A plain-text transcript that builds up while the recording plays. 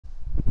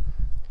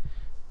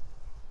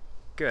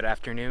Good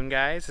afternoon,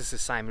 guys. This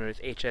is Simon with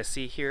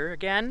HSE here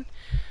again.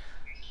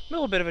 A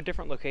little bit of a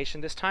different location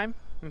this time.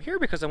 I'm here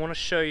because I want to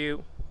show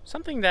you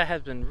something that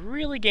has been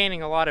really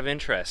gaining a lot of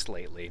interest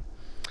lately,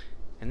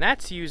 and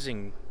that's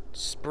using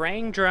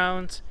spraying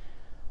drones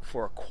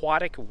for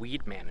aquatic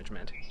weed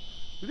management.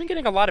 We've been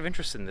getting a lot of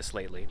interest in this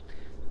lately.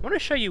 I want to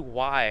show you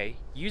why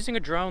using a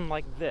drone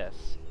like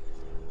this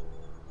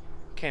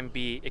can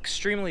be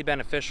extremely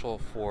beneficial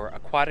for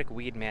aquatic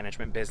weed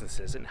management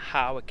businesses and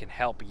how it can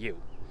help you.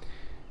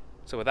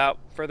 So without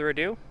further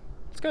ado,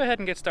 let's go ahead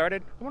and get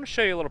started. I want to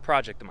show you a little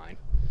project of mine.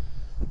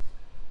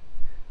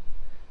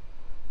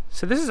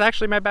 So this is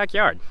actually my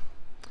backyard.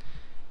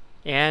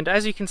 And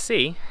as you can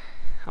see,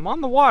 I'm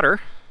on the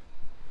water,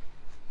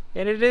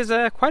 and it is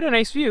quite a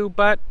nice view,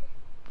 but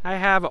I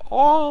have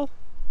all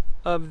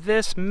of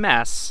this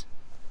mess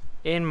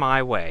in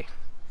my way.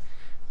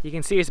 You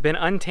can see it's been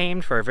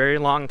untamed for a very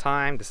long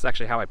time. This is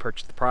actually how I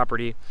purchased the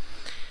property.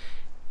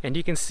 And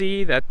you can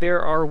see that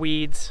there are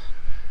weeds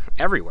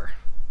everywhere.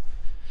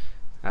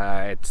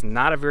 It's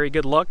not a very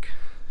good look.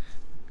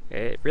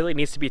 It really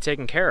needs to be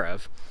taken care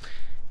of.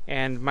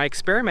 And my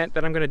experiment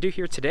that I'm going to do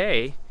here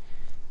today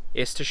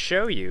is to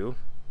show you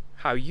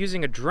how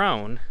using a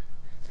drone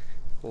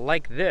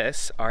like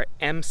this, our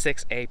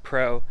M6A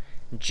Pro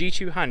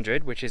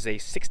G200, which is a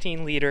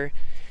 16-liter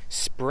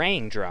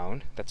spraying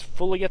drone that's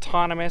fully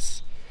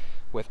autonomous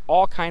with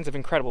all kinds of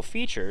incredible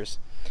features,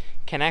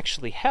 can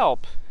actually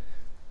help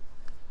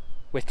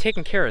with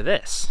taking care of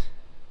this.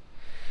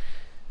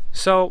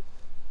 So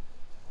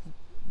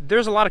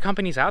there's a lot of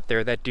companies out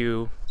there that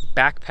do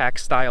backpack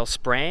style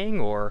spraying,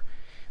 or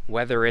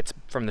whether it's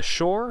from the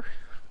shore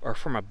or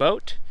from a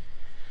boat,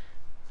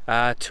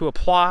 to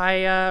apply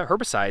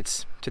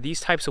herbicides to these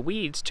types of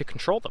weeds to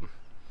control them.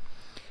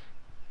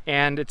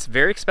 And it's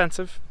very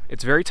expensive,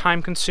 it's very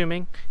time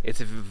consuming,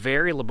 it's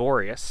very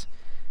laborious,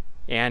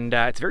 and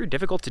it's very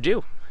difficult to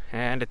do.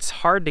 And it's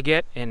hard to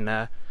get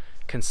in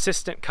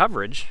consistent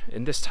coverage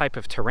in this type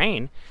of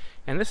terrain,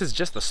 and this is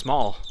just a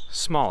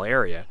small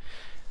area.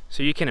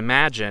 So you can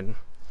imagine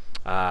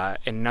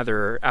in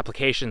other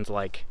applications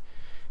like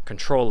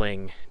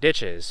controlling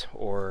ditches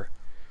or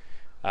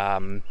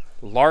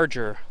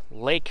larger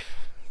lake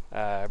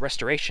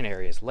restoration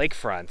areas,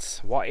 lakefronts,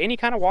 any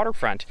kind of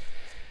waterfront,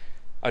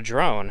 a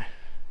drone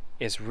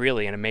is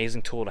really an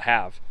amazing tool to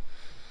have.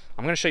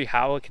 I'm going to show you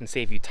how it can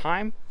save you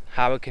time,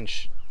 how it can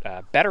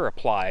better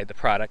apply the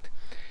product,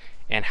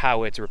 and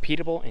how it's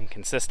repeatable and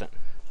consistent.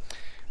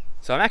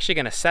 So I'm actually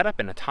going to set up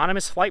an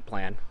autonomous flight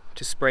plan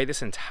to spray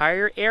this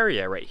entire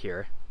area right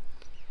here,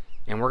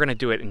 and we're going to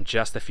do it in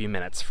just a few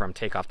minutes from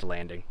takeoff to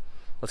landing.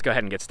 Let's go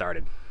ahead and get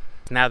started.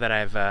 Now that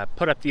I've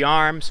put up the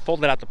arms,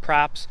 folded out the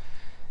props,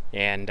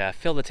 and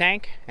filled the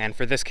tank, and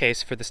for this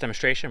case, for this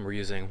demonstration, we're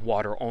using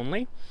water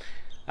only.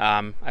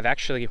 I've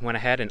actually went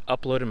ahead and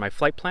uploaded my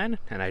flight plan,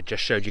 and I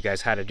just showed you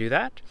guys how to do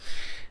that.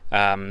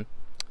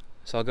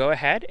 So I'll go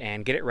ahead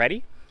and get it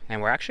ready,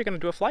 and we're actually going to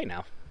do a flight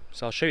now.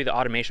 So I'll show you the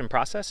automation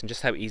process and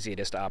just how easy it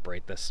is to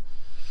operate this.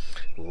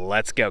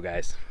 Let's go,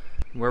 guys.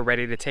 We're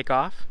ready to take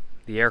off.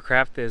 The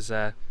aircraft is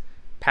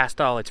past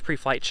all its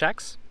pre-flight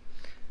checks.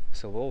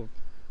 So we'll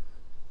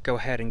go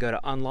ahead and go to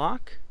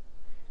unlock.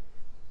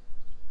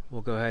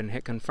 We'll go ahead and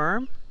hit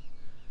confirm.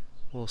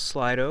 We'll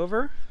slide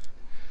over.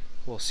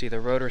 We'll see the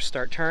rotor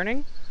start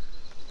turning.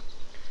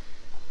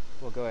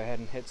 We'll go ahead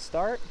and hit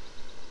start.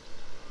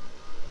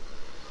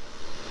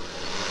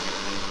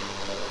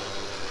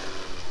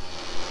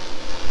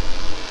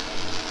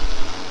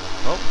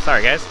 Oh,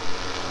 sorry guys.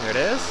 There it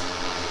is.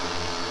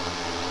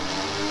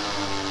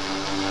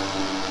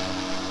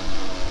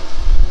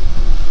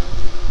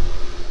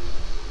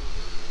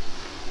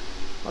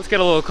 Let's get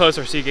a little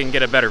closer so you can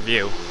get a better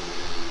view.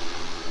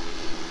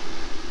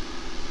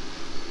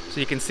 So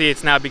you can see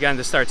it's now begun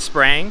to start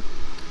spraying.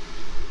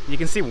 You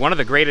can see one of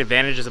the great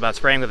advantages about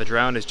spraying with a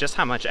drone is just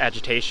how much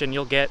agitation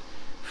you'll get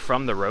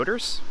from the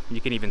rotors.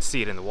 You can even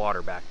see it in the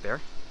water back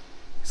there.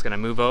 It's going to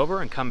move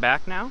over and come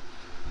back now.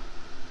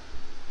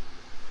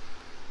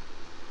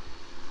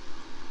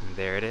 And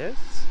there it is.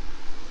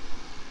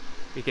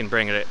 We can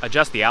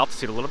adjust the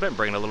altitude a little bit and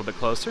bring it a little bit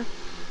closer,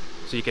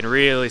 so you can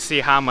really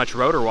see how much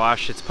rotor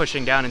wash it's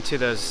pushing down into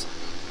those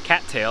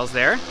cattails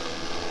there.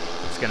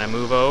 It's going to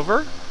move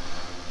over.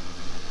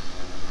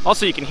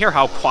 Also, you can hear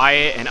how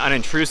quiet and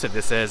unintrusive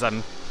this is.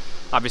 I'm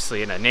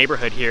obviously in a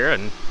neighborhood here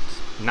and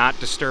not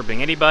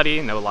disturbing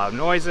anybody, no loud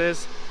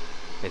noises.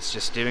 It's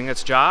just doing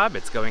its job.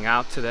 It's going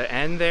out to the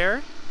end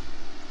there.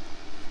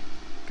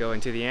 Going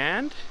to the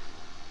end.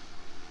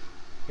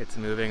 It's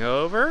moving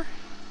over.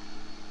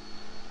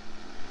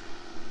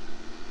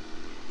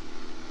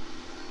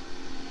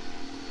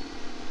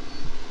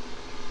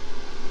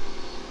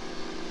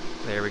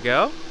 There we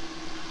go.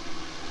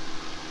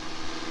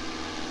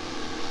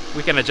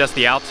 We can adjust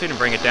the altitude and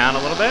bring it down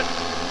a little bit.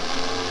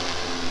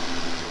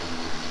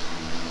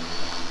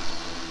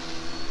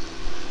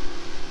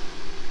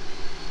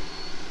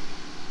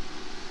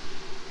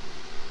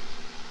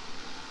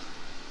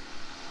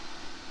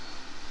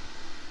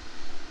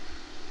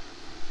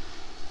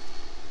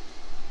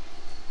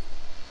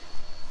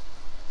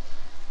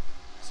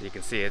 So you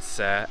can see it's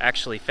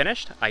actually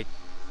finished. I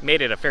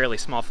made it a fairly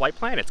small flight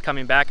plan. It's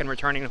coming back and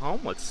returning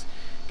home. Let's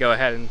go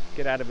ahead and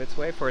get out of its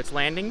way for its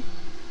landing.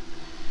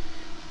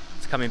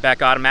 It's coming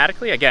back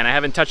automatically. Again, I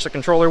haven't touched the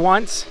controller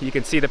once. You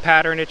can see the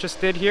pattern it just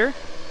did here.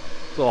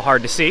 It's a little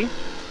hard to see.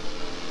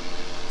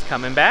 It's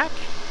coming back.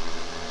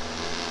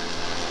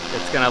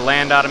 It's going to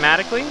land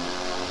automatically.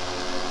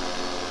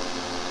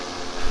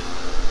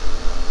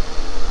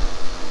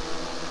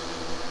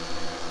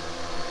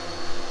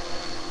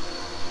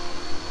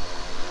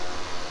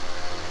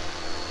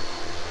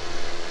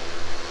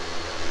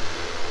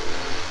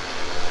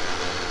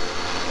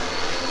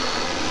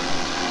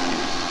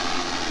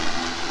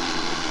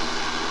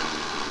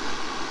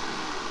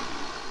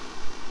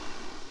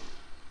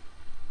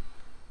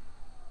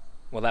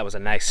 Well, that was a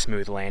nice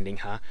smooth landing,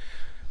 huh?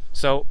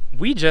 So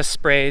we just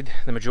sprayed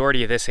the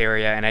majority of this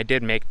area, and I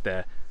did make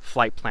the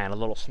flight plan a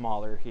little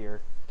smaller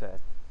here to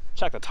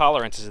check the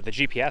tolerances of the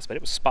GPS, but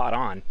it was spot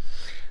on.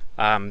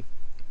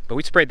 But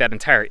we sprayed that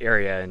entire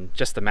area in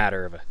just a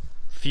matter of a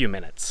few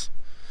minutes.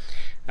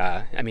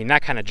 I mean,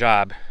 that kind of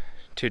job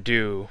to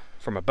do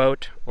from a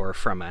boat or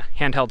from a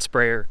handheld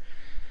sprayer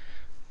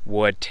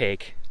would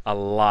take a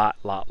lot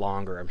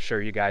longer. I'm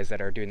sure you guys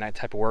that are doing that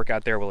type of work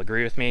out there will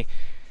agree with me.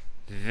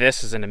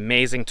 This is an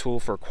amazing tool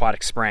for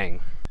aquatic spraying.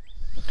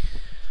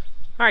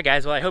 Alright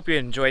guys, well I hope you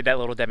enjoyed that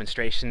little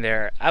demonstration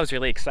there. I was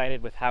really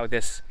excited with how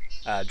this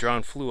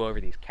drone flew over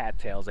these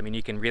cattails. I mean,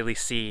 you can really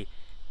see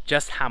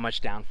just how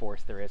much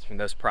downforce there is from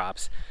those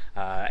props.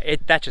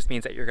 That just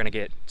means that you're going to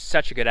get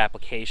such a good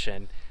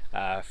application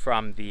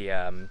from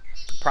the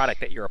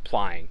product that you're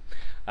applying.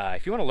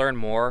 If you want to learn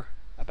more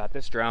about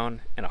this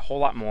drone and a whole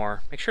lot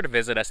more, make sure to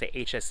visit us at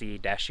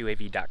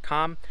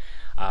HSE-UAV.com.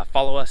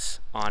 Follow us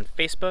on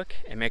Facebook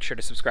and make sure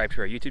to subscribe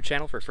to our YouTube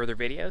channel for further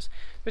videos.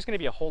 There's going to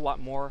be a whole lot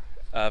more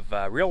of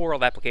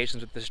real-world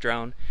applications with this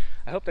drone.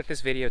 I hope that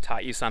this video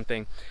taught you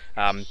something.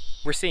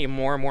 We're seeing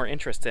more and more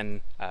interest in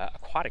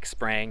aquatic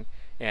spraying,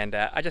 and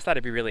I just thought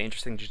it'd be really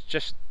interesting to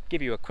just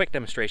give you a quick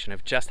demonstration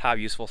of just how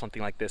useful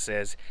something like this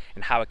is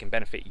and how it can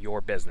benefit your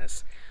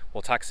business.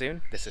 We'll talk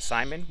soon. This is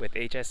Simon with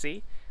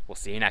HSE. We'll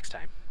see you next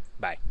time.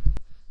 Bye.